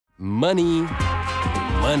Money,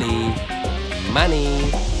 money,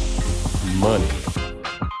 money, money.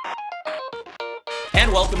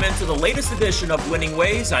 And welcome into the latest edition of Winning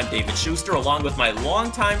Ways. I'm David Schuster, along with my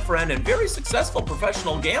longtime friend and very successful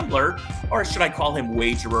professional gambler, or should I call him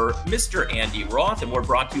wagerer, Mr. Andy Roth. And we're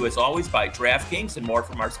brought to you, as always, by DraftKings, and more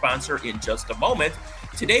from our sponsor in just a moment.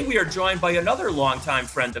 Today, we are joined by another longtime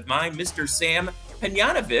friend of mine, Mr. Sam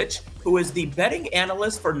Panayotovich, who is the betting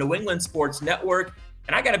analyst for New England Sports Network.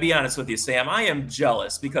 And I got to be honest with you, Sam, I am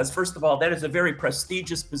jealous because, first of all, that is a very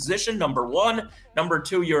prestigious position, number one. Number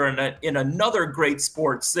two, you're in another great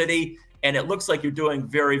sports city, and it looks like you're doing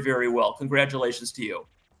very, very well. Congratulations to you.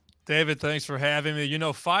 David, thanks for having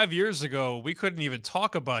me. 5 years ago, we couldn't even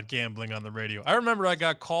talk about gambling on the radio. I remember I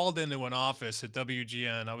got called into an office at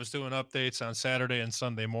WGN. I was doing updates on Saturday and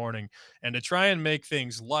Sunday morning. And to try and make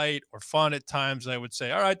things light or fun at times, I would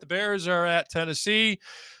say, all right, the Bears are at Tennessee.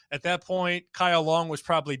 At that point, Kyle Long was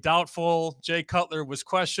probably doubtful. Jay Cutler was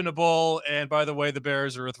questionable. And by the way, the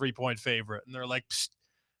Bears are a 3-point favorite. And they're like, psst,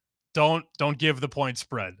 don't give the point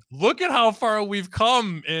spread. Look at how far we've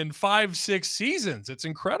come in 5-6 seasons. It's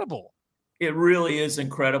incredible. It really is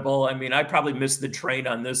incredible. I mean, I probably missed the train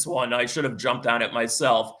on this one. I should have jumped on it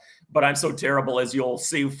myself, but I'm so terrible, as you'll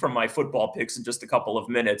see from my football picks in just a couple of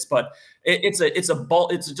minutes. But it's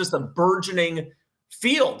just a burgeoning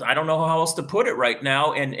field. I don't know how else to put it right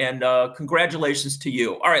now. And congratulations to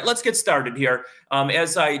you. All right, let's get started here.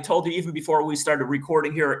 As I told you even before we started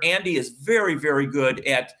recording here, Andy is very, very good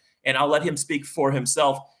at, and I'll let him speak for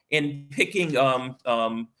himself, in picking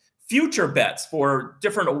future bets for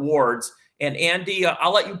different awards. And Andy,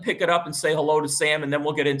 I'll let you pick it up and say hello to Sam, and then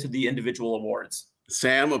we'll get into the individual awards.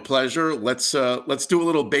 Sam, a pleasure. Let's do a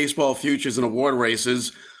little baseball futures and award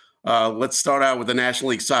races. Let's start out with the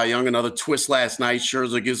National League Cy Young. Another twist last night.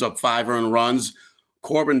 Scherzer gives up 5 earned runs.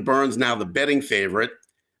 Corbin Burns now the betting favorite.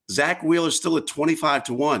 Zach Wheeler still at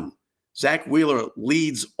 25-1. Zach Wheeler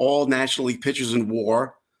leads all National League pitchers in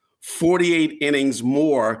WAR, 48 innings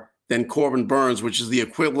more than Corbin Burns, which is the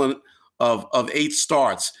equivalent of 8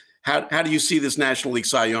 starts. How do you see this National League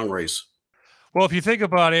Cy Young race? Well, if you think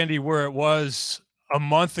about, Andy, where it was a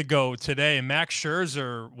month ago today, Max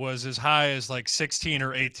Scherzer was as high as like 16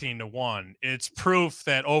 or 18-1. It's proof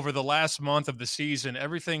that over the last month of the season,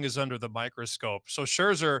 everything is under the microscope. So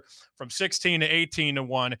Scherzer from 16 to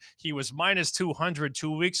 18-1, he was minus 200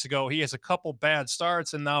 2 weeks ago. He has a couple bad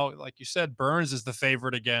starts. And now, like you said, Burns is the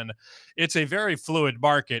favorite again. It's a very fluid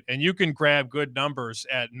market, and you can grab good numbers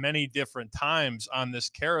at many different times on this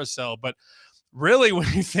carousel. But really, when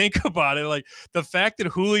you think about it, like the fact that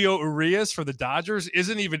Julio Urias for the Dodgers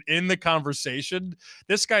isn't even in the conversation.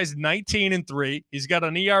 This guy's 19-3. He's got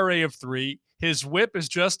an ERA of 3. His whip is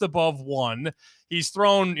just above 1. He's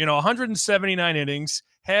thrown, 179 innings,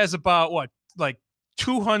 has about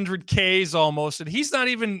 200 Ks almost, and he's not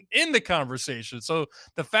even in the conversation. So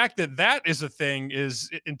the fact that that is a thing is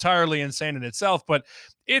entirely insane in itself, but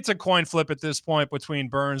it's a coin flip at this point between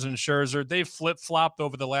Burns and Scherzer. They've flip-flopped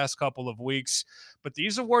over the last couple of weeks, but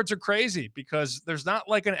these awards are crazy because there's not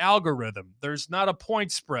like an algorithm. There's not a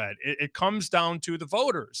point spread. It comes down to the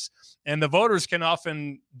voters, and the voters can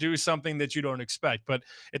often do something that you don't expect. But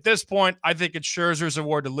at this point, I think it's Scherzer's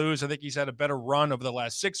award to lose. I think he's had a better run over the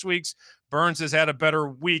last 6 weeks. Burns has had a better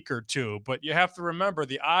week or two, but you have to remember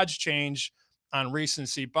the odds change on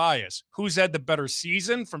recency bias. Who's had the better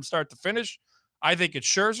season from start to finish? I think it's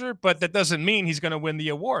Scherzer, but that doesn't mean he's going to win the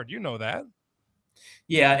award. You know that.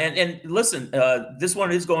 Yeah, and listen, this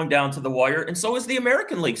one is going down to the wire, and so is the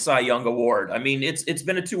American League Cy Young Award. I mean, it's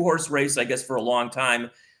been a 2-horse race, I guess, for a long time.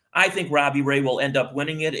 I think Robbie Ray will end up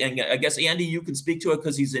winning it, and I guess, Andy, you can speak to it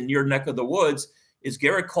because he's in your neck of the woods. Is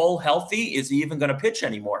Garrett Cole healthy? Is he even going to pitch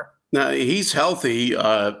anymore? No, he's healthy. They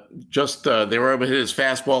were able to hit his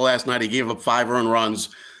fastball last night. He gave up 5 earned runs.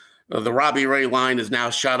 The Robbie Ray line is now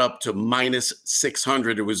shot up to minus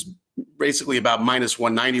 600. It was basically about minus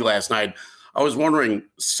 190 last night. I was wondering,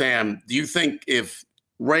 Sam, do you think if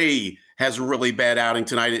Ray has a really bad outing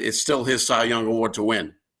tonight, it's still his Cy Young Award to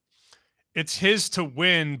win? It's his to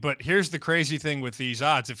win, but here's the crazy thing with these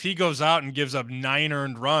odds. If he goes out and gives up 9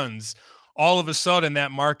 earned runs, all of a sudden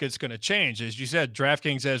that market's going to change. As you said,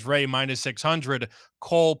 DraftKings has Ray minus 600,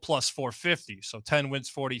 Cole plus 450. So 10 wins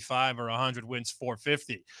 45 or 100 wins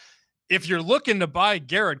 450. If you're looking to buy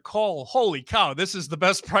Garrett Cole, holy cow, this is the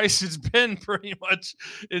best price it's been pretty much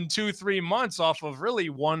in 2-3 months off of really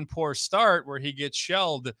one poor start where he gets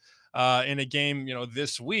shelled in a game,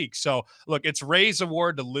 this week. So look, it's Ray's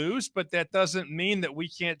award to lose, but that doesn't mean that we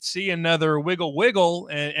can't see another wiggle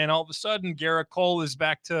and all of a sudden Garrett Cole is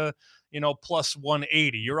back to, plus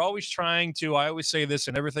 180. You're always trying to, I always say this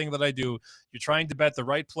in everything that I do, you're trying to bet the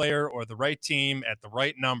right player or the right team at the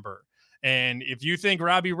right number. And if you think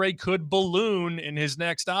Robbie Ray could balloon in his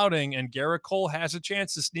next outing and Garrett Cole has a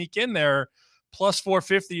chance to sneak in there, plus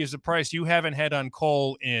 450 is the price you haven't had on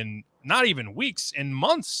Cole in not even weeks, in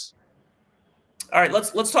months. All right,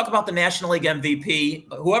 let's talk about the National League MVP.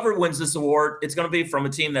 Whoever wins this award, it's going to be from a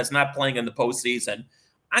team that's not playing in the postseason.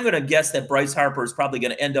 I'm going to guess that Bryce Harper is probably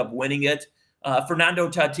going to end up winning it. Fernando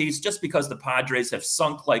Tatis, just because the Padres have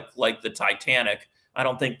sunk like the Titanic, I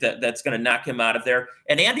don't think that's going to knock him out of there.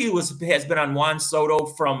 And Andy has been on Juan Soto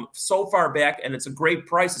from so far back, and it's a great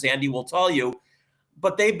price, as Andy will tell you.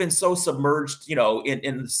 But they've been so submerged,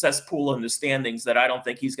 in the cesspool and the standings that I don't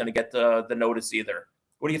think he's going to get the notice either.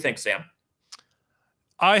 What do you think, Sam?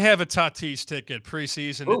 I have a Tatis ticket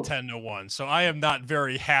preseason at 10-1, so I am not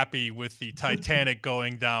very happy with the Titanic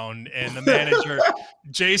going down. And the manager,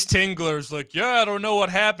 Jace Tingler's like, yeah, I don't know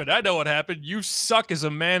what happened. I know what happened. You suck as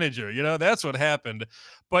a manager. That's what happened.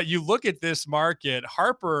 But you look at this market,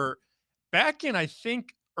 Harper, back in, I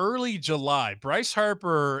think, early July, Bryce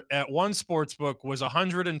Harper at one sportsbook was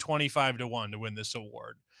 125-1 to win this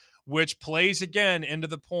award, which plays again into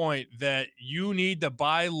the point that you need to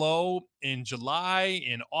buy low in July,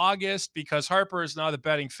 in August, because Harper is now the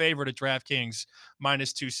betting favorite at DraftKings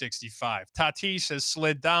minus 265. Tatis has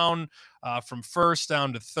slid down from first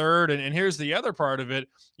down to third. And here's the other part of it.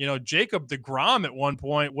 Jacob deGrom at one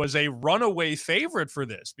point was a runaway favorite for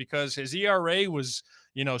this because his ERA was,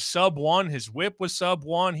 sub 1. His whip was sub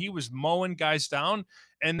 1. He was mowing guys down.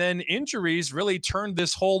 And then injuries really turned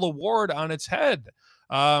this whole award on its head.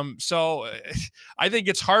 So I think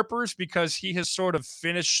it's Harper's because he has sort of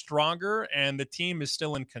finished stronger and the team is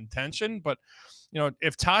still in contention. But,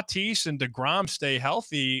 if Tatis and deGrom stay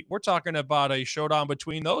healthy, we're talking about a showdown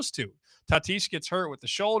between those two. Tatis gets hurt with the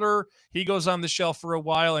shoulder. He goes on the shelf for a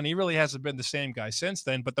while, and he really hasn't been the same guy since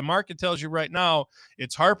then. But the market tells you right now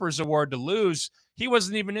it's Harper's award to lose. He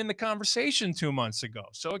wasn't even in the conversation 2 months ago.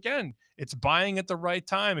 So, again, it's buying at the right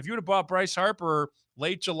time. If you would have bought Bryce Harper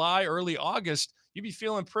late July, early August, you'd be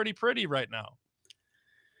feeling pretty right now.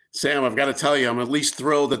 Sam, I've got to tell you, I'm at least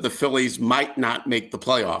thrilled that the Phillies might not make the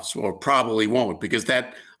playoffs, or probably won't, because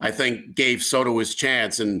that, I think, gave Soto his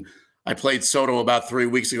chance. And I played Soto about 3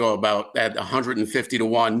 weeks ago at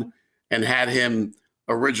 150-1 and had him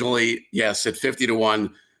originally, yes, at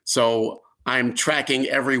 50-1. So I'm tracking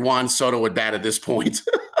every Juan Soto at bat at this point.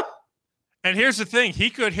 And here's the thing. He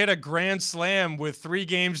could hit a grand slam with 3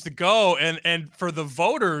 games to go. And for the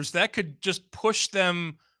voters, that could just push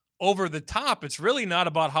them over the top. It's really not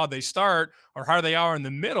about how they start or how they are in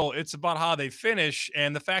the middle. It's about how they finish.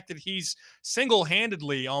 And the fact that he's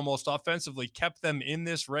single-handedly, almost offensively, kept them in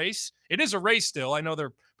this race. It is a race still. I know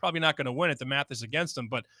they're probably not going to win it. The math is against them.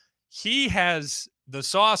 But he has the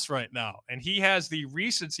sauce right now. And he has the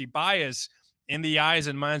recency bias in the eyes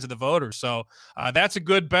and minds of the voters. So that's a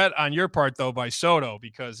good bet on your part, though, by Soto,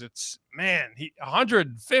 because it's,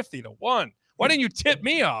 150-1. Why didn't you tip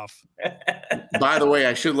me off? By the way,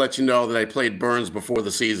 I should let you know that I played Burns before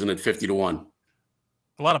the season at 50-1.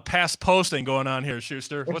 A lot of past posting going on here,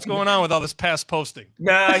 Schuster. What's going on with all this past posting?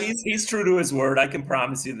 Nah, he's true to his word. I can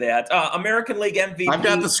promise you that. American League MVP. I've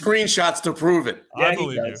got the screenshots to prove it. Yeah, I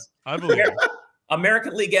believe you. I believe you.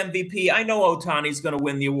 American League MVP. I know Ohtani's going to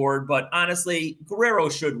win the award, but honestly, Guerrero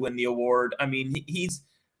should win the award. I mean, he's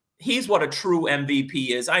what a true MVP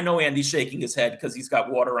is. I know Andy's shaking his head because he's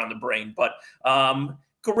got water on the brain, but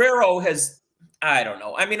Guerrero has, I don't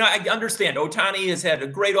know. I mean, I understand Ohtani has had a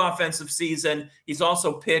great offensive season. He's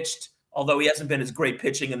also pitched, although he hasn't been as great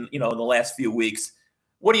pitching in the last few weeks.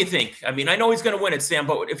 What do you think? I mean, I know he's going to win it, Sam,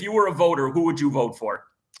 but if you were a voter, who would you vote for?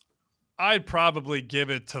 I'd probably give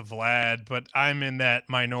it to Vlad, but I'm in that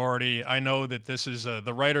minority. I know that this is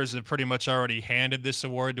the writers have pretty much already handed this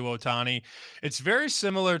award to Ohtani. It's very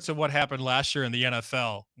similar to what happened last year in the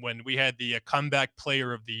NFL when we had the comeback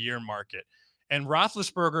player of the year market. And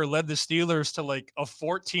Roethlisberger led the Steelers to like a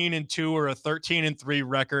 14-2 or a 13-3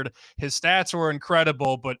 record. His stats were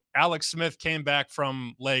incredible, but Alex Smith came back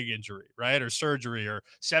from leg injury, right? Or surgery, or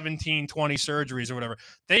 17, 20 surgeries or whatever.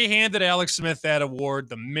 They handed Alex Smith that award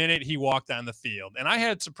the minute he walked on the field. And I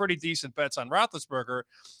had some pretty decent bets on Roethlisberger.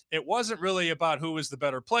 It wasn't really about who was the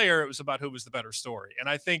better player. It was about who was the better story. And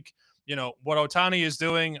I think, what Ohtani is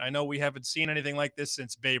doing, I know we haven't seen anything like this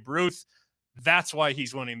since Babe Ruth. That's why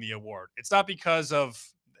he's winning the award. It's not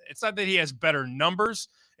that he has better numbers.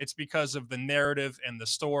 It's because of the narrative and the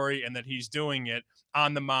story and that he's doing it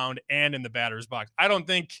on the mound and in the batter's box. I don't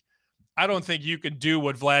think you could do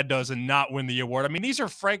what Vlad does and not win the award. I mean, these are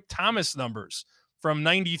Frank Thomas numbers. from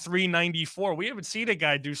 93, 94. We haven't seen a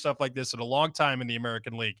guy do stuff like this in a long time in the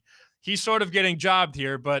American League. He's sort of getting jobbed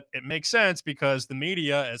here, but it makes sense because the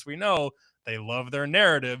media, as we know, they love their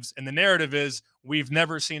narratives. And the narrative is, we've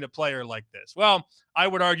never seen a player like this. Well, I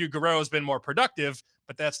would argue Guerrero's been more productive,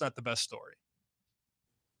 but that's not the best story.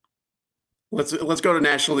 Let's go to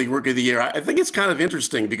National League Rookie of the Year. I think it's kind of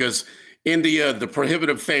interesting because India, the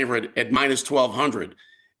prohibitive favorite at minus 1,200.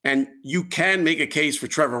 And you can make a case for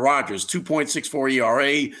Trevor Rogers, 2.64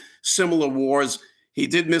 ERA, similar wars. He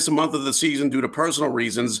did miss a month of the season due to personal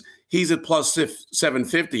reasons. He's at plus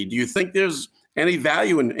 750. Do you think there's any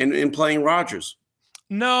value in playing Rogers?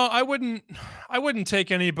 No, I wouldn't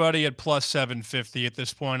take anybody at plus 750 at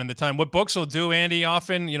this point in the time. What books will do, Andy,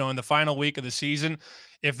 often, in the final week of the season,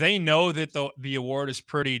 if they know that the award is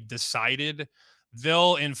pretty decided,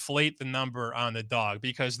 they'll inflate the number on the dog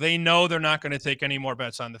because they know they're not going to take any more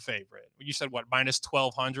bets on the favorite. You said what, minus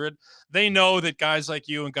 1,200? They know that guys like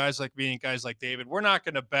you and guys like me and guys like David, we're not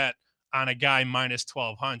going to bet on a guy minus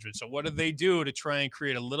 1,200. So what do they do to try and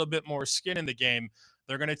create a little bit more skin in the game?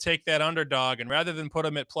 They're going to take that underdog, and rather than put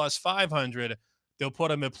them at plus 500, they'll put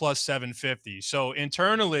them at plus 750. So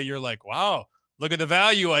internally, you're like, wow, look at the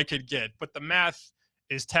value I could get. But the math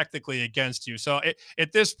is technically against you. So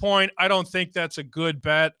at this point, I don't think that's a good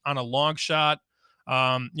bet on a long shot.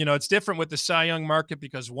 It's different with the Cy Young market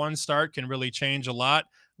because one start can really change a lot.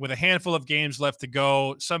 With a handful of games left to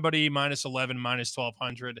go, somebody minus 11, minus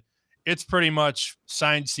 1,200, it's pretty much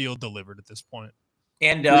signed, sealed, delivered at this point.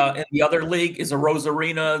 And in the other league is a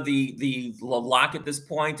Rosarina, the lock at this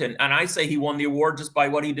point. And I say he won the award just by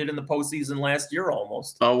what he did in the postseason last year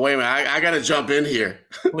almost. Oh, wait a minute. I got to jump in here.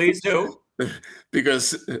 Please do.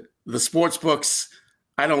 Because the sports books,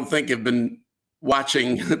 I don't think, have been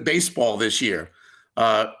watching baseball this year.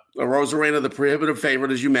 Rosarina, the prohibitive favorite,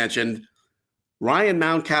 as you mentioned. Ryan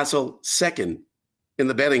Mountcastle, second in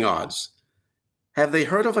the betting odds. Have they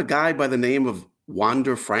heard of a guy by the name of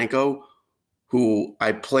Wander Franco, who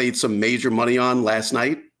I played some major money on last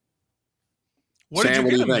night? What did you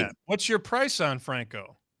get him at? What's your price on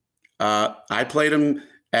Franco? I played him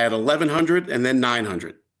at 1,100 and then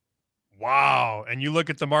 900. Wow. And you look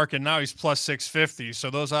at the market now, he's plus 650.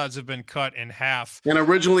 So those odds have been cut in half. And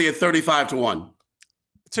originally at 35-1.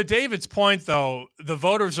 To David's point, though, the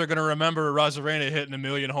voters are going to remember Rosarena hitting 1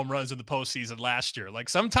 million home runs in the postseason last year. Like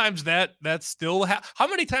sometimes that's still how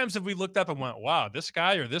many times have we looked up and went, wow, this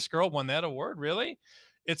guy or this girl won that award? Really?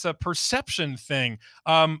 It's a perception thing.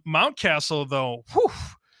 Mountcastle, though,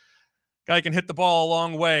 guy can hit the ball a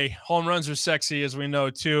long way. Home runs are sexy, as we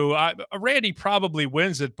know, too. Randy probably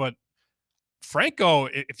wins it, but Franco,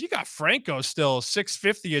 if you got Franco still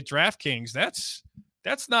 650 at DraftKings, that's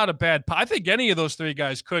not a bad. I think any of those three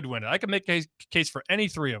guys could win it. I can make a case for any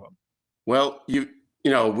three of them. Well, we're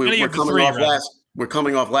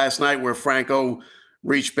coming off last night where Franco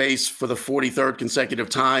reached base for the 43rd consecutive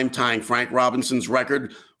time, tying Frank Robinson's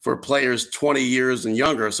record for players 20 years and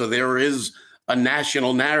younger. So there is a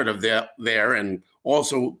national narrative there, and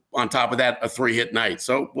also on top of that, a 3-hit night.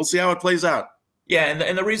 So we'll see how it plays out. Yeah,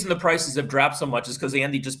 and the reason the prices have dropped so much is because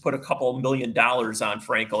Andy just put a couple $1 million on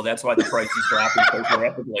Franco. That's why the price is dropping so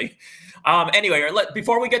rapidly. Anyway,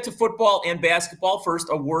 before we get to football and basketball, first,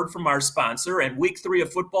 a word from our sponsor. And week 3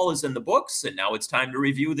 of football is in the books, and now it's time to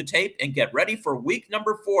review the tape and get ready for week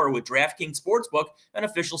number 4 with DraftKings Sportsbook, an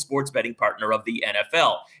official sports betting partner of the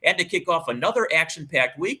NFL. And to kick off another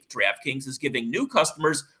action-packed week, DraftKings is giving new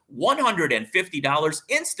customers $150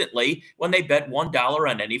 instantly when they bet $1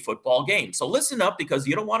 on any football game. So listen up because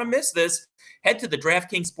you don't want to miss this. Head to the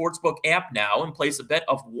DraftKings Sportsbook app now and place a bet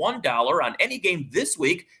of $1 on any game this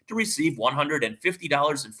week to receive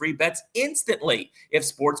 $150 in free bets instantly. If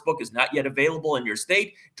Sportsbook is not yet available in your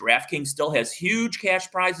state, DraftKings still has huge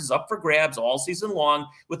cash prizes up for grabs all season long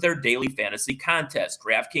with their daily fantasy contest.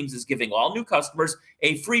 DraftKings is giving all new customers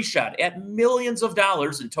a free shot at millions of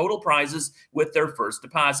dollars in total prizes with their first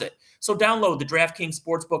deposit. So download the DraftKings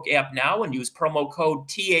Sportsbook app now and use promo code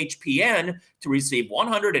THPN to receive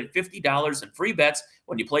 $150 in free bets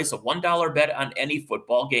when you place a $1 bet on any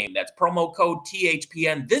football game. That's promo code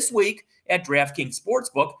THPN this week at DraftKings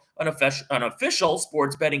Sportsbook, an official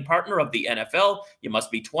sports betting partner of the NFL. You must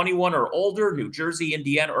be 21 or older, New Jersey,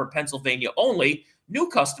 Indiana, or Pennsylvania only. New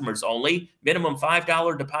customers only. Minimum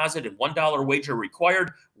 $5 deposit and $1 wager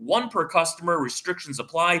required. One per customer. Restrictions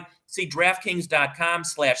apply. See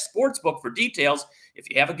DraftKings.com/sportsbook for details. If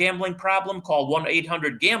you have a gambling problem, call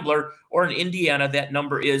 1-800-GAMBLER, or in Indiana, that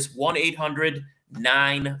number is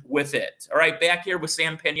 1-800-9-WITH-IT. All right, back here with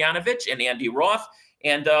Sam Panayotovich and Andy Roth.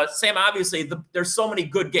 And Sam, obviously, there's so many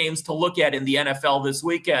good games to look at in the NFL this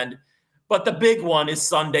weekend. But the big one is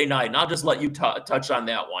Sunday night, and I'll just let you touch on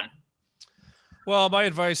that one. Well, my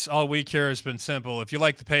advice all week here has been simple. If you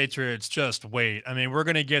like the Patriots, just wait. I mean, we're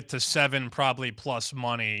going to get to 7 probably plus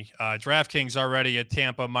money. DraftKings already at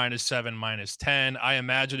Tampa -7, -10. I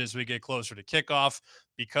imagine as we get closer to kickoff,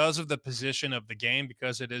 because of the position of the game,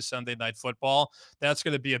 because it is Sunday Night Football, that's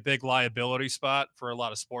going to be a big liability spot for a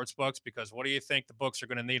lot of sports books, because what do you think the books are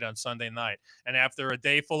going to need on Sunday night? And after a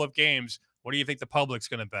day full of games, what do you think the public's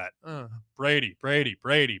going to bet? Brady,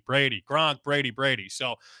 Gronk, Brady.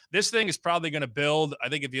 So this thing is probably going to build. I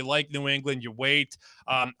think if you like New England, you wait.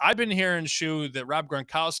 I've been hearing, Shu, that Rob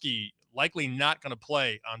Gronkowski likely not going to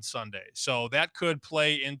play on Sunday. So that could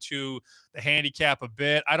play into the handicap a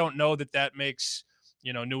bit. I don't know that that makes,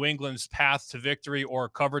 New England's path to victory or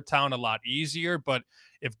cover town a lot easier. But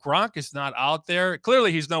if Gronk is not out there,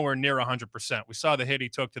 clearly he's nowhere near 100%. We saw the hit he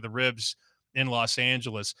took to the ribs in Los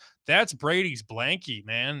Angeles. That's Brady's blankie,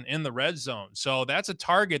 man, in the red zone. So that's a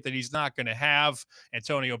target that he's not going to have.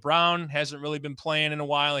 Antonio Brown hasn't really been playing in a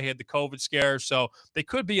while. He had the COVID scare, so they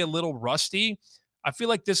could be a little rusty. I feel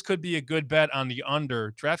like this could be a good bet on the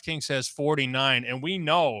under. DraftKings has 49, and we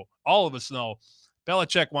know, all of us know,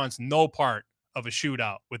 Belichick wants no part of a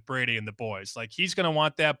shootout with Brady and the boys. Like, he's going to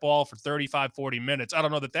want that ball for 35, 40 minutes. I don't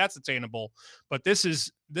know that that's attainable, but this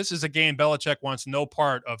is a game Belichick wants no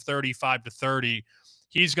part of 35 to 30.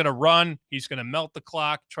 He's going to run. He's going to melt the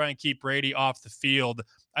clock, try and keep Brady off the field.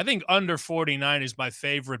 I think under 49 is my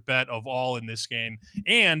favorite bet of all in this game.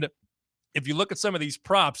 And if you look at some of these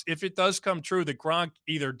props, if it does come true that Gronk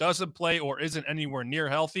either doesn't play or isn't anywhere near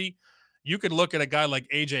healthy, you could look at a guy like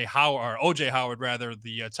OJ Howard,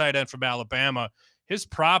 the tight end from Alabama. His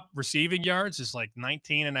prop receiving yards is like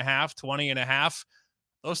 19 and a half, 20 and a half.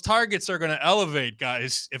 Those targets are going to elevate,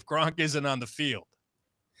 guys, if Gronk isn't on the field.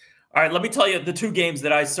 All right, let me tell you the two games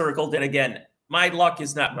that I circled. And again, my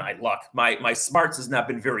smarts has not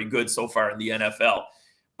been very good so far in the NFL.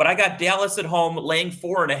 But I got Dallas at home laying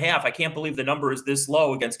 4.5. I can't believe the number is this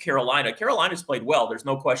low against Carolina. Carolina's played well. There's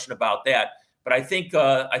no question about that. But I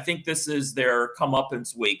think this is their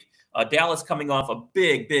comeuppance week. Dallas coming off a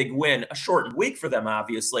big win, a shortened week for them,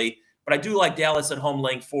 obviously. But I do like Dallas at home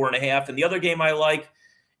laying 4.5. And the other game I like,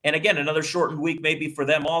 and again, another shortened week maybe for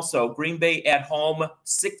them also, Green Bay at home,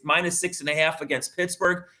 -6.5 against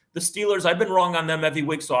Pittsburgh. The Steelers, I've been wrong on them every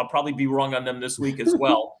week, so I'll probably be wrong on them this week as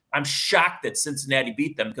well. I'm shocked that Cincinnati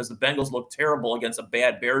beat them because the Bengals looked terrible against a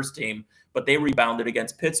bad Bears team, but they rebounded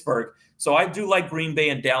against Pittsburgh. So I do like Green Bay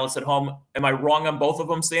and Dallas at home. Am I wrong on both of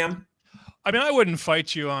them, Sam? I mean, I wouldn't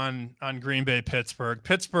fight you on Green Bay, Pittsburgh.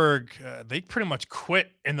 Pittsburgh, they pretty much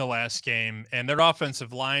quit in the last game, and their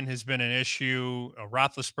offensive line has been an issue.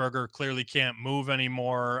 Roethlisberger clearly can't move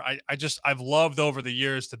anymore. I've loved over the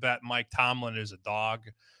years to bet Mike Tomlin is a dog.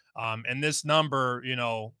 And this number,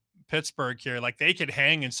 Pittsburgh here, like, they could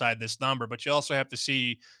hang inside this number, but you also have to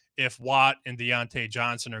see if Watt and Deontay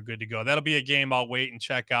Johnson are good to go. That'll be a game I'll wait and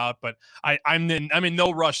check out, but I'm in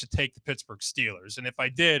no rush to take the Pittsburgh Steelers. And if I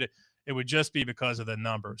did, it would just be because of the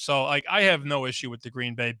number. So, like, I have no issue with the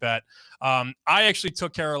Green Bay bet. I actually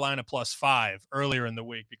took Carolina +5 earlier in the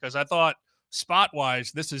week because I thought,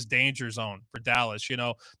 spot-wise, this is danger zone for Dallas.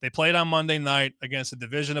 They played on Monday night against a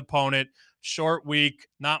division opponent, short week,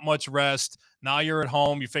 not much rest. Now you're at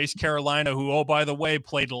home. You face Carolina, who, oh, by the way,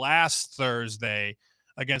 played last Thursday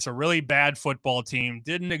against a really bad football team,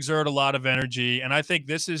 didn't exert a lot of energy. And I think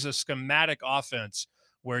this is a schematic offense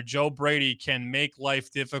where Joe Brady can make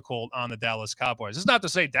life difficult on the Dallas Cowboys. It's not to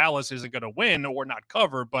say Dallas isn't going to win or not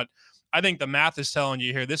cover, but I think the math is telling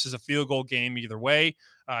you here this is a field goal game either way.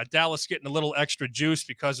 Dallas getting a little extra juice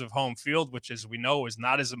because of home field, which, as we know, is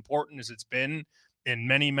not as important as it's been in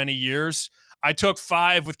many, many years. I took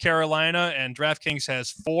 5 with Carolina, and DraftKings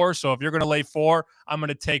has 4. So if you're going to lay 4, I'm going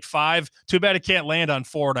to take 5. Too bad it can't land on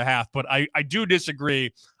 4.5. But I do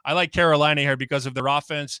disagree. I like Carolina here because of their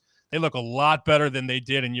offense. They look a lot better than they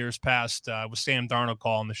did in years past with Sam Darnold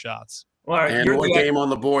calling the shots. All right, and what game on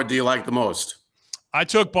the board do you like the most? I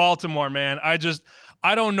took Baltimore, man.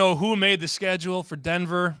 I don't know who made the schedule for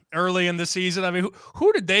Denver early in the season. I mean,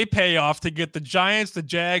 who did they pay off to get the Giants, the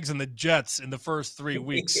Jags, and the Jets in the first 3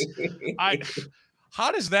 weeks?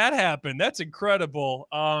 How does that happen? That's incredible.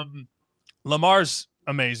 Lamar's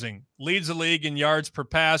amazing. Leads the league in yards per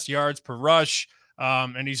pass, yards per rush.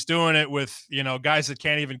 And he's doing it with, guys that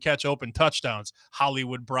can't even catch open touchdowns.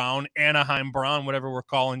 Hollywood Brown, Anaheim Brown, whatever we're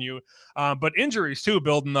calling you. But injuries, too,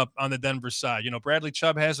 building up on the Denver side. Bradley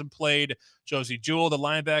Chubb hasn't played. Josie Jewell, the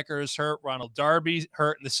linebacker, is hurt. Ronald Darby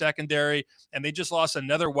hurt in the secondary. And they just lost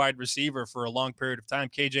another wide receiver for a long period of time.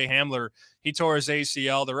 KJ Hamler, he tore his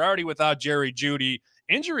ACL. They're already without Jerry Jeudy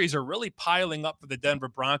injuries are really piling up for the Denver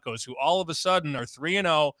Broncos, who all of a sudden are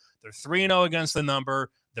 3-0. They're 3-0 against the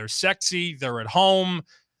number. They're sexy. They're at home.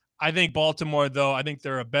 I think Baltimore, though, I think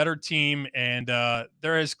they're a better team, and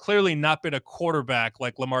there has clearly not been a quarterback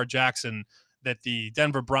like Lamar Jackson that the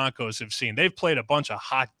Denver Broncos have seen. They've played a bunch of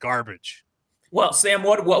hot garbage. Well, Sam,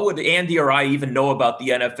 what would Andy or I even know about the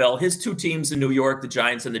NFL? His two teams in New York, the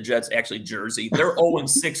Giants and the Jets, actually Jersey, they're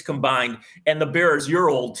 0-6 combined. And the Bears, your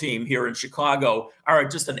old team here in Chicago, are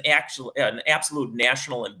just an absolute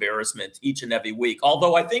national embarrassment each and every week.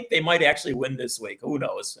 Although I think they might actually win this week. Who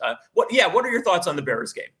knows? What are your thoughts on the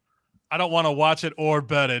Bears game? I don't want to watch it or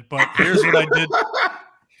bet it, but here's what I did.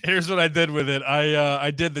 Here's what I did with it.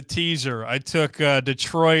 I did the teaser. I took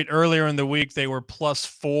Detroit earlier in the week. They were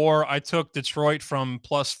 +4. I took Detroit from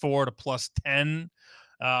 +4 to +10.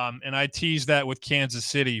 And I teased that with Kansas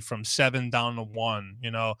City from 7 down to 1.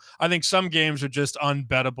 I think some games are just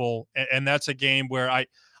unbettable. And that's a game where I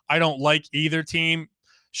don't like either team.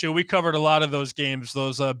 Sure, we covered a lot of those games,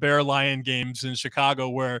 those Bear Lion games in Chicago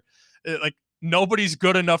where nobody's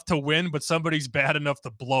good enough to win, but somebody's bad enough to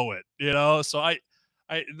blow it, So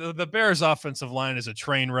the Bears' offensive line is a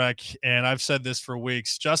train wreck, and I've said this for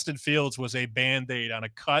weeks. Justin Fields was a Band-Aid on a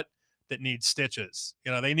cut that needs stitches.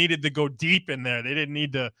 They needed to go deep in there. They didn't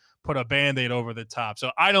need to put a Band-Aid over the top.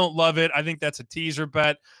 So I don't love it. I think that's a teaser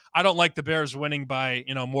bet. I don't like the Bears winning by,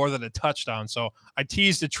 more than a touchdown. So I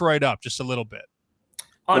teased Detroit up just a little bit.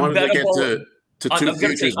 I wanted to get to two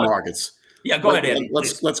futures markets. Yeah, go ahead, Andy.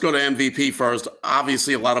 Let's go to MVP first.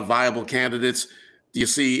 Obviously, a lot of viable candidates. Do you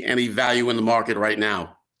see any value in the market right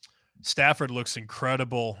now? Stafford looks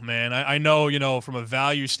incredible, man. I know, from a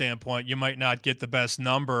value standpoint, you might not get the best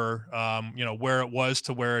number, where it was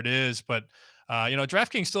to where it is. But,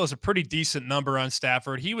 DraftKings still has a pretty decent number on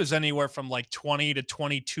Stafford. He was anywhere from like 20 to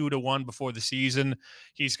 22 to 1 before the season.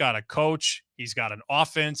 He's got a coach. He's got an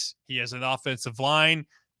offense. He has an offensive line.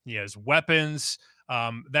 He has weapons.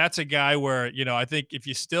 That's a guy where, I think if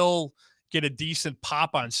you still get a decent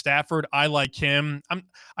pop on Stafford, I like him.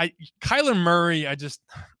 Kyler Murray,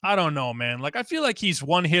 I don't know, man. I feel like he's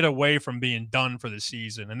one hit away from being done for the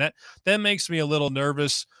season. And that makes me a little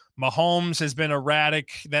nervous. Mahomes has been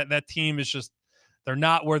erratic. That team is just, they're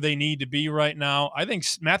not where they need to be right now. I think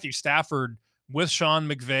Matthew Stafford with Sean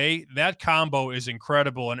McVay, that combo is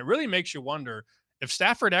incredible. And it really makes you wonder if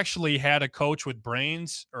Stafford actually had a coach with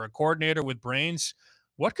brains or a coordinator with brains,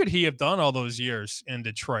 what could he have done all those years in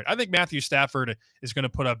Detroit? I think Matthew Stafford is going to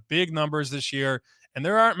put up big numbers this year, and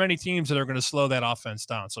there aren't many teams that are going to slow that offense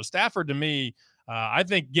down. So Stafford, to me, I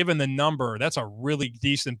think given the number, that's a really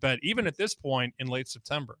decent bet, even at this point in late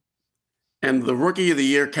September. And the Rookie of the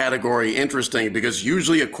Year category, interesting, because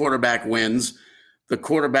usually a quarterback wins. The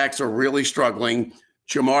quarterbacks are really struggling.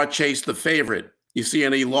 Jamar Chase, the favorite. You see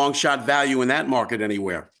any long shot value in that market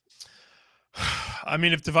anywhere? I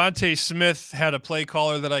mean, if Devontae Smith had a play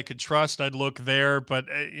caller that I could trust, I'd look there. But,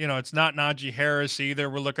 it's not Najee Harris either.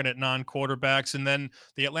 We're looking at non-quarterbacks. And then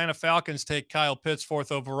the Atlanta Falcons take Kyle Pitts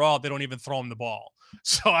 4th overall. They don't even throw him the ball.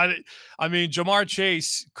 So, I mean, Jamar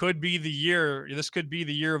Chase could be the year. This could be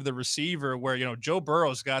the year of the receiver where, Joe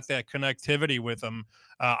Burrow's got that connectivity with him.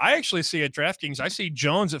 I actually see at DraftKings, I see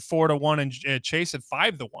Jones at 4 to 1 and Chase at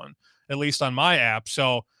 5 to 1, at least on my app.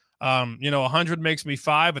 So, 100 makes me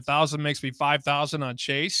 5, 1,000 makes me 5,000 on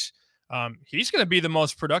Chase. He's going to be the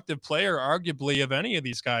most productive player, arguably, of any of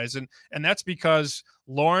these guys. And that's because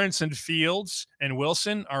Lawrence and Fields and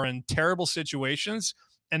Wilson are in terrible situations,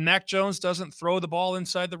 and Mac Jones doesn't throw the ball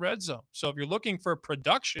inside the red zone. So if you're looking for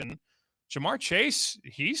production, Jamar Chase,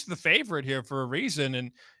 he's the favorite here for a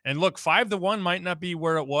reason. And look, 5 to 1 might not be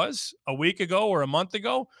where it was a week ago or a month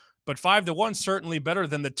ago, but 5 to 1 certainly better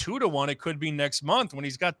than the 2 to 1 it could be next month when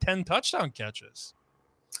he's got 10 touchdown catches.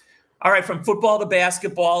 All right, from football to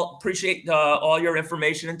basketball, appreciate all your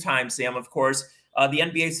information and time, Sam, of course. The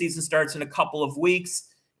NBA season starts in a couple of weeks.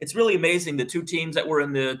 It's really amazing. The two teams that were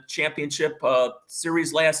in the championship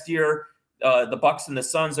series last year, the Bucks and the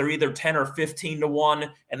Suns, are either 10 or 15 to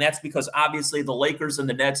 1, and that's because obviously the Lakers and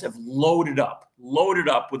the Nets have loaded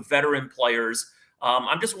up with veteran players.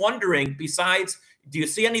 I'm just wondering, besides, do you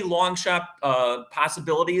see any long shot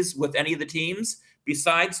possibilities with any of the teams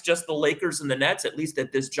besides just the Lakers and the Nets, at least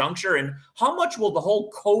at this juncture? And how much will the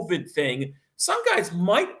whole COVID thing, some guys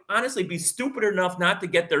might honestly be stupid enough not to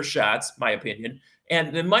get their shots, my opinion,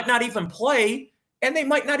 and they might not even play, and they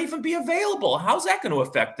might not even be available. How's that going to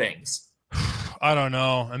affect things? I don't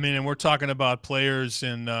know. I mean, and we're talking about players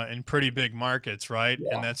in pretty big markets, right? In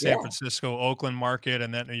Yeah, that San yeah. Francisco, Oakland market,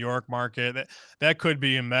 and that New York market, that could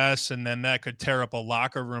be a mess, and then that could tear up a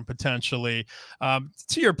locker room potentially. To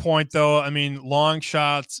your point, though, I mean, long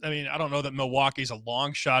shots. I mean, I don't know that Milwaukee's a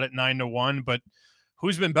long shot at 9-1, but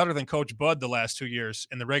who's been better than Coach Bud the last 2 years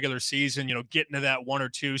in the regular season? You know, getting to that 1 or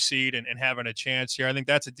 2 seed and having a chance here. I think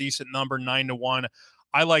that's a decent number, 9-1.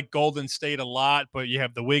 I like Golden State a lot, but you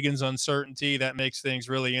have the Wiggins uncertainty that makes things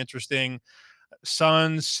really interesting.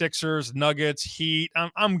 Suns, Sixers, Nuggets, Heat.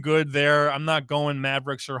 I'm good there. I'm not going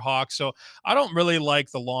Mavericks or Hawks. So I don't really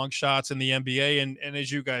like the long shots in the NBA. And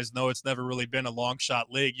as you guys know, it's never really been a long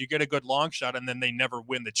shot league. You get a good long shot and then they never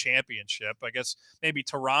win the championship. I guess maybe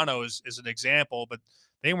Toronto is an example, but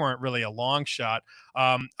they weren't really a long shot.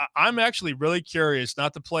 I'm actually really curious,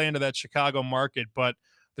 not to play into that Chicago market, but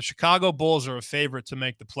the Chicago Bulls are a favorite to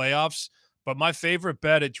make the playoffs. But my favorite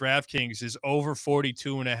bet at DraftKings is over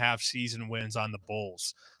 42.5 season wins on the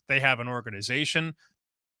Bulls. They have an organization,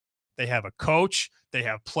 they have a coach, they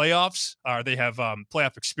have playoffs, or they have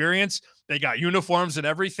playoff experience. They got uniforms and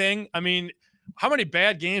everything. I mean, how many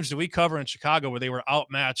bad games do we cover in Chicago where they were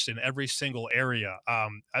outmatched in every single area?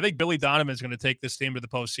 I think Billy Donovan is going to take this team to the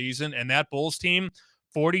postseason, and that Bulls team,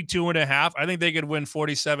 42.5. I think they could win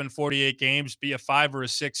 47, 48 games, be a 5 or a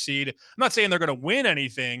 6 seed. I'm not saying they're going to win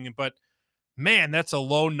anything, but man, that's a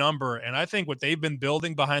low number. And I think what they've been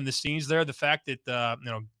building behind the scenes there, the fact that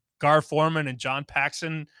Gar Forman and John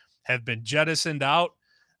Paxson have been jettisoned out,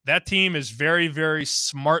 that team is very, very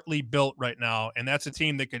smartly built right now. And that's a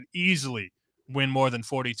team that could easily win more than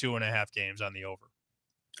 42.5 games on the over.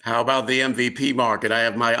 How about the MVP market? I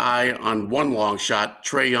have my eye on one long shot,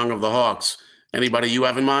 Trae Young of the Hawks. Anybody you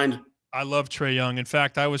have in mind? I love Trae Young. In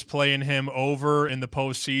fact, I was playing him over in the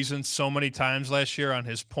postseason so many times last year on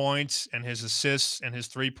his points and his assists and his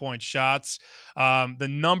 3-point shots. The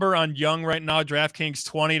number on Young right now, DraftKings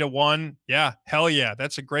 20-1. Yeah, hell yeah,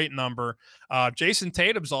 that's a great number. Jason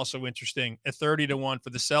Tatum's also interesting at 30-1 for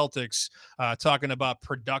the Celtics. Talking about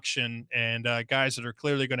production and guys that are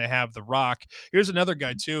clearly going to have the rock. Here's another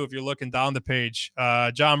guy too. If you're looking down the page,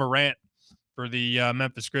 John Morant for the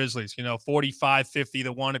Memphis Grizzlies, 45,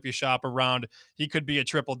 50-1 if you shop around. He could be a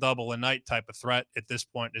triple-double a night type of threat at this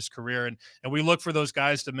point in his career. And we look for those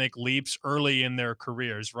guys to make leaps early in their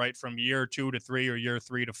careers, right? From year 2 to 3 or year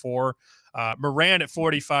 3 to 4. Moran at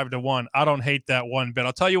 45-1. I don't hate that one bet.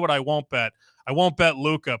 I'll tell you what I won't bet. I won't bet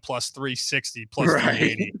Luka plus 360, plus Right.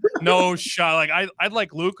 380. No shot. Like I'd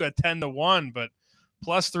like Luka 10-1, but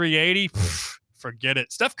plus 380, forget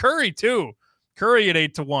it. Steph Curry too. Curry at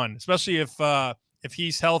 8-1, especially if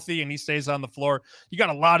he's healthy and he stays on the floor. You got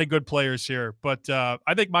a lot of good players here, but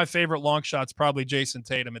I think my favorite long shot's probably Jason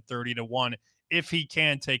Tatum at 30-1 if he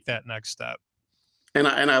can take that next step. And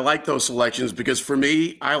I like those selections because for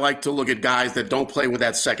me, I like to look at guys that don't play with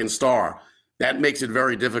that second star. That makes it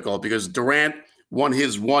very difficult because Durant won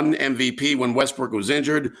his one MVP when Westbrook was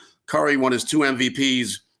injured. Curry won his 2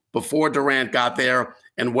 MVPs before Durant got there,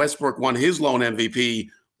 and Westbrook won his lone MVP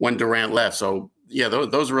when Durant left. So, yeah,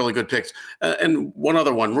 those are really good picks. And one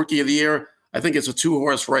other one, Rookie of the Year, I think it's a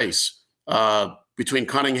 2-horse race between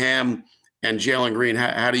Cunningham and Jalen Green.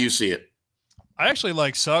 How do you see it? I actually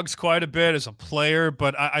like Suggs quite a bit as a player,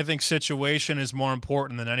 but I think situation is more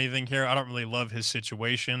important than anything here. I don't really love his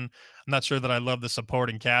situation. I'm not sure that I love the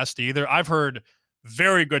supporting cast either. I've heard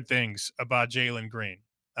very good things about Jalen Green.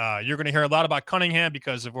 You're going to hear a lot about Cunningham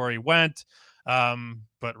because of where he went.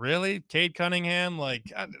 But really, Cade Cunningham,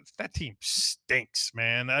 that team stinks,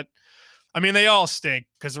 man. I mean, they all stink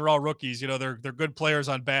because they're all rookies. They're good players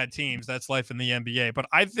on bad teams. That's life in the NBA. But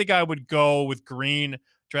I think I would go with Green.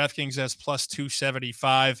 DraftKings has plus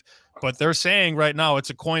 275. But they're saying right now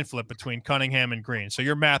it's a coin flip between Cunningham and Green. So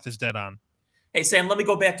your math is dead on. Hey, Sam, let me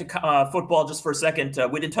go back to football just for a second.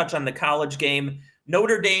 We didn't touch on the college game.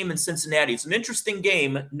 Notre Dame and Cincinnati. It's an interesting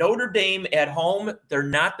game. Notre Dame at home, they're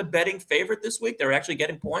not the betting favorite this week. They're actually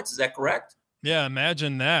getting points. Is that correct? Yeah,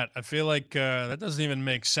 imagine that. I feel like that doesn't even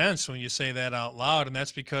make sense when you say that out loud. And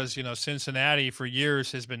that's because, Cincinnati for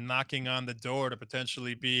years has been knocking on the door to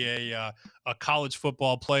potentially be a college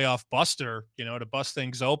football playoff buster, to bust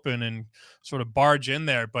things open and sort of barge in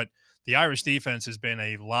there. But the Irish defense has been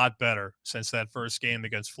a lot better since that first game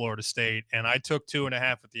against Florida State. And I took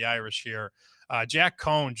 2.5 with the Irish here. Jack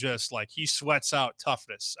Cohn he sweats out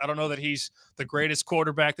toughness. I don't know that he's the greatest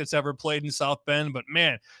quarterback that's ever played in South Bend, but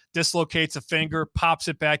man, dislocates a finger, pops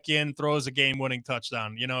it back in, throws a game-winning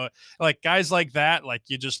touchdown. Like guys like that, like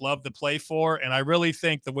you just love to play for. And I really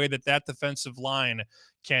think the way that defensive line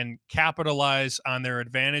can capitalize on their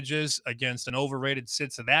advantages against an overrated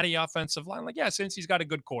Cincinnati offensive line. Since he's got a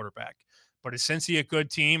good quarterback. But is Cincy a good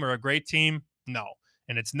team or a great team? No.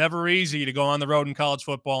 And it's never easy to go on the road in college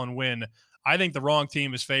football and win. I think the wrong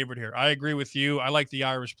team is favored here. I agree with you. I like the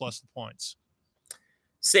Irish plus the points.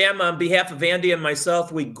 Sam, on behalf of Andy and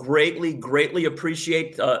myself, we greatly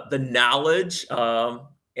appreciate the knowledge.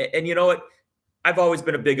 And you know what? I've always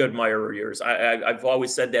been a big admirer of yours. I've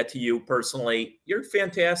always said that to you personally. You're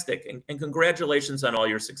fantastic, and congratulations on all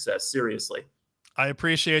your success. Seriously. I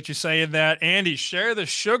appreciate you saying that. Andy, share the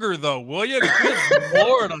sugar, though, will you? Good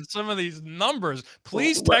Lord, on some of these numbers.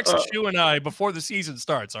 Please text you and I before the season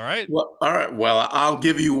starts, all right? Well, all right. Well, I'll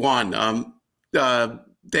give you one.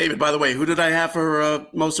 David, by the way, who did I have for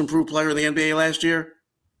most improved player in the NBA last year?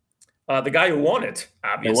 The guy who won it,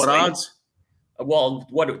 obviously. And what odds? Well,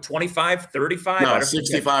 what, 25, 35? No,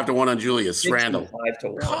 65 to 1 on Julius Randle. 65 to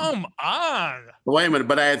 1. Come on. Wait a minute,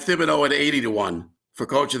 but I had Thibodeau at 80 to 1 for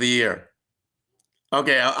Coach of the Year.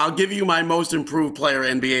 Okay, I'll give you my most improved player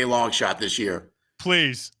NBA long shot this year.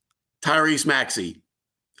 Please. Tyrese Maxey,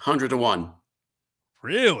 100 to 1.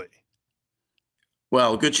 Really?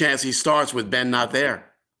 Well, good chance he starts with Ben not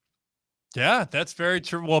there. Yeah, that's very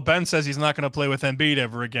true. Well, Ben says he's not going to play with Embiid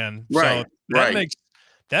ever again. Right, So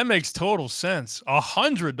that makes total sense.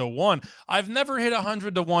 100 to 1. I've never hit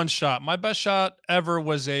 100 to 1 shot. My best shot ever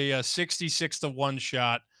was a 66 to 1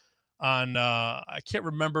 shot on I can't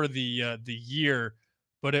remember the year,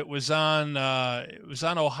 but it was on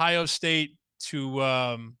Ohio State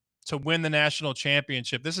to win the national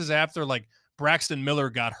championship. This is after like Braxton Miller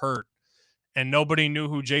got hurt and nobody knew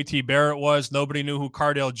who JT Barrett was. Nobody knew who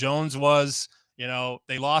Cardale Jones was. You know,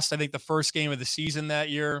 they lost, I think, the first game of the season that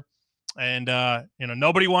year. And,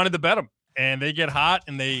 nobody wanted to bet them. And they get hot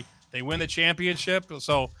and they win the championship.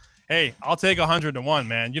 So, hey, I'll take 100 to 1,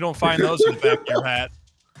 man. You don't find those in the back of your hat.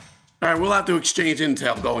 All right, we'll have to exchange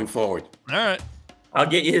intel going forward. All right. I'll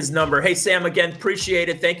get you his number. Hey, Sam, again, appreciate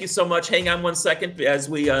it. Thank you so much. Hang on one second as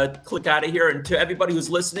we click out of here. And to everybody who's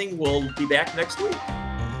listening, we'll be back next week.